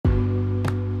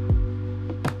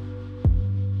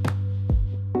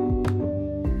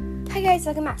Hi guys,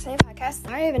 welcome back to my podcast.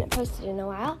 Sorry I haven't posted in a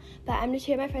while, but I'm just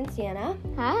here with my friend Sienna.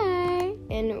 Hi.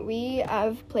 And we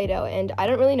have Play-Doh, and I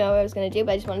don't really know what I was going to do,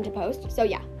 but I just wanted to post. So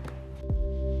yeah.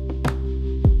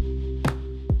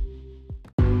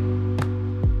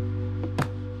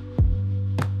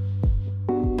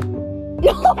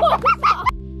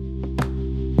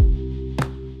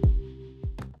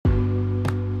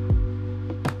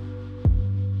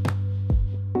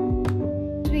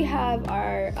 We have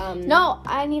our No,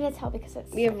 I need to tell because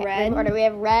it's. We have red. We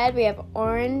have red. We have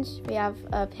orange. We have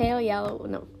pale yellow.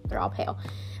 No, they're all pale.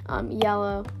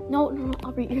 Yellow. No,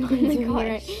 Aubrey, you're not doing it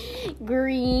right.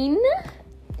 Green.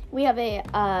 We have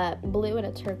a blue and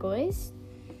a turquoise.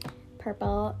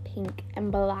 Purple, pink,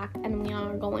 and black, and we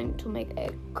are going to make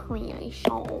a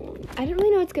creation. I don't really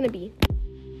know what it's going to be.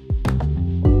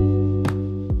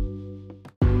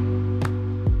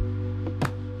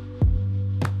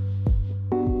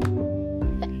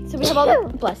 So we have all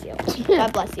the... Bless you.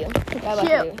 God bless you. God bless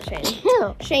you,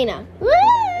 Shayna. Shayna. Woo!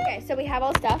 Okay, so we have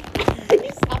all the stuff. You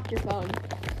stopped your phone.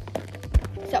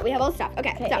 So we have all the stuff.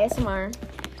 Okay, so ASMR.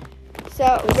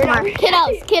 we're not...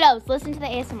 Kiddos, listen to the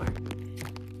ASMR.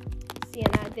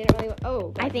 Sienna, they don't really...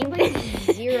 Oh, I think like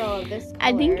 0 of this color.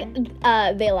 I think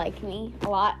they like me a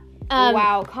lot.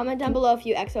 Wow, comment down below if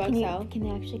you XOXO. Can they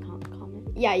actually comment?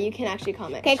 Yeah, you can actually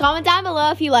comment. Okay, comment down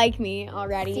below if you like me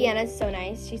already. Sienna's so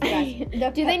nice. She's the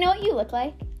best. Do they know what you look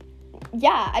like?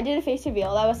 Yeah, I did a face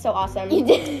reveal. That was so awesome. You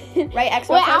did? Right, XOXO.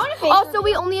 Wait, I want a face Also, reveal.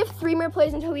 we only have 3 more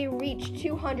plays until we reach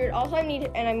 200. Also, I'm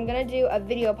going to do a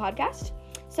video podcast.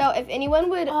 So if anyone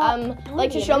would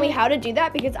like to show me how to do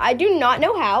that, because I do not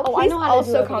know how, please I know how to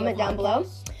do also a comment video down below.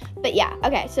 But yeah,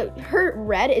 okay, so her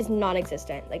red is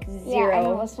non-existent, like 0. Yeah, I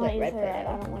know, let's not use red the red.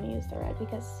 I don't want to use the red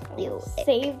because I will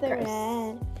save the gross.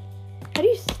 red. How do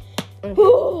you...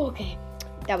 Okay.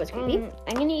 That was creepy.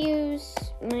 I'm going to use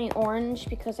my orange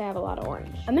because I have a lot of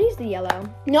orange. I'm going to use the yellow.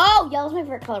 No, yellow's my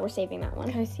favorite color. We're saving that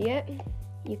one. Can I see it?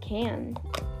 You can.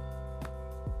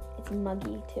 It's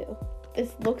muggy too.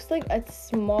 This looks like a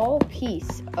small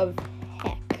piece of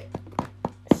heck.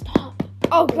 Stop.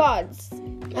 Oh God,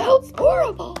 that's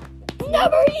horrible.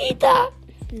 Never eat that.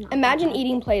 No. Imagine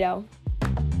eating Play-Doh.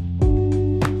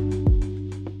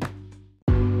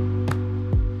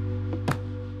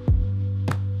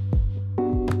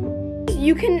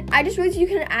 I just realized you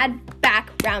can add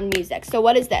background music. So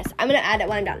what is this? I'm gonna add it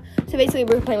when I'm done. So basically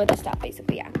we're playing with this stuff,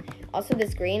 basically, yeah. Also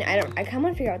this green, I kind of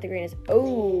want to figure out what the green is.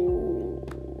 Oh.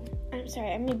 I'm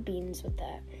sorry, I made beans with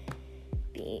that.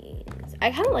 Beans.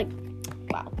 I kind of like,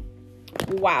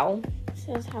 wow. This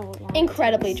is how long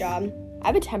Incredibly job. I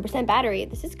have a 10% battery.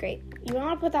 This is great. You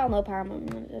want to put that on low power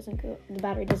mode and it doesn't go, the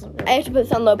battery doesn't really. I have to put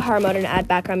this on low power mode and add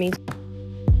background music.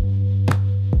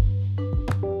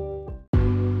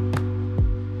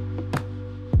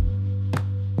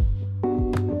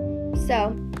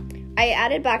 So, I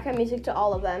added background music to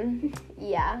all of them.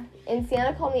 Yeah. And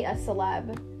Sienna called me a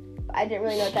celeb. But I didn't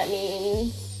really know what that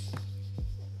means.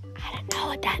 I don't know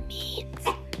what that means.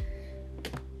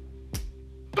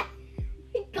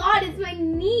 God, it's my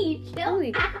knee.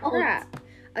 Holy crap.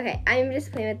 Okay, I'm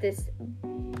just playing with this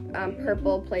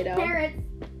purple Play-Doh. Carrots.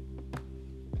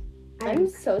 I'm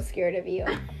so scared of you.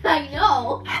 I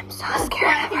know. I'm so I'm scared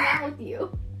of hanging her. out with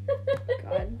you.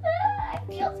 God. I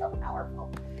feel so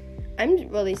powerful. I'm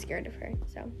really scared of her,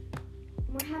 so.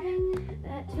 We're having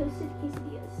toasted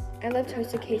quesadillas. I love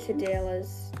toasted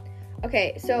quesadillas.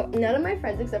 Okay, so none of my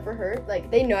friends except for her, like,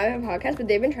 they know I have a podcast, but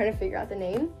they've been trying to figure out the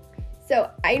name.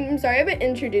 So, I'm sorry I haven't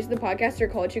introduced the podcast or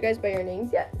called you guys by your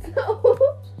names yet. So,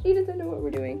 she doesn't know what we're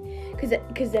doing. Because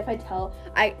if I tell,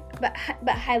 but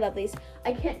hi, lovelies.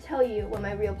 I can't tell you what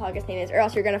my real podcast name is, or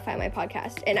else you're going to find my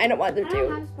podcast. And I don't want them to. I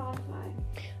don't have Spotify.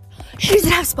 She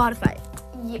doesn't have Spotify.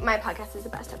 My podcast is the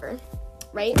best ever.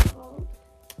 Right?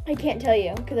 I can't tell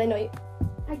you, because I know you.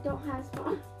 I don't have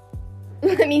Spotify.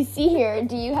 Let me see here.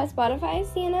 Do you have Spotify,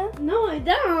 Sienna? No, I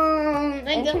don't.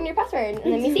 Enter in your password,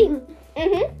 and let me see.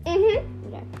 Okay, I don't.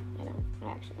 I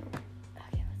actually don't.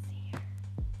 Okay, let's see here.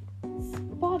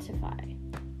 Spotify.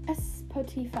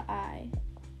 Spotify.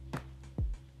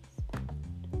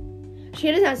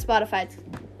 She doesn't have Spotify,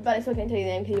 but I still can't tell you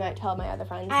the name because you might tell my other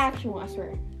friends. I actually won't. I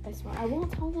swear. I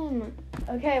won't tell them.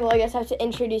 Okay, well, I guess I have to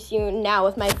introduce you now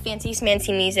with my fancy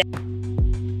smancy music.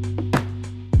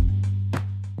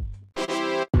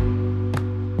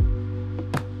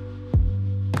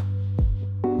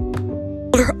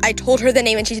 I told her the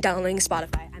name and she's downloading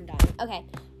Spotify. I'm done. Okay,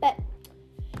 but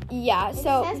yeah,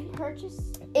 so It says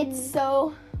purchase. it's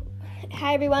so.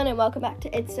 Hi everyone and welcome back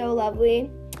to It's So Lovely.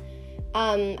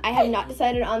 I have not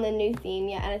decided on the new theme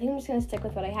yet, and I think I'm just gonna stick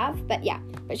with what I have. But yeah,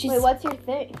 but she's. Wait, what's your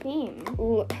theme?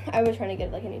 Ooh, I was trying to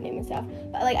get like a new name and stuff,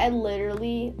 but like I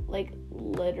literally,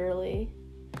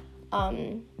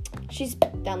 she's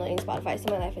downloading Spotify,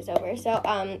 so my life is over. So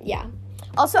yeah.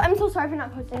 Also, I'm so sorry for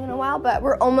not posting in a while, but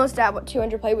we're almost at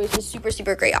 200 plays, which is super,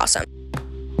 super great, awesome.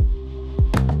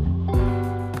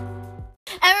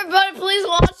 Everybody, please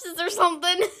watch this or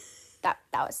something. That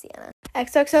was Sienna.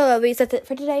 XOXO lovelies, that's it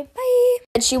for today. Bye.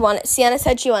 Sienna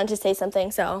said she wanted to say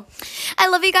something, so. I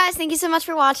love you guys. Thank you so much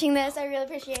for watching this. I really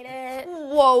appreciate it.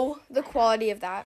 Whoa, the quality of that.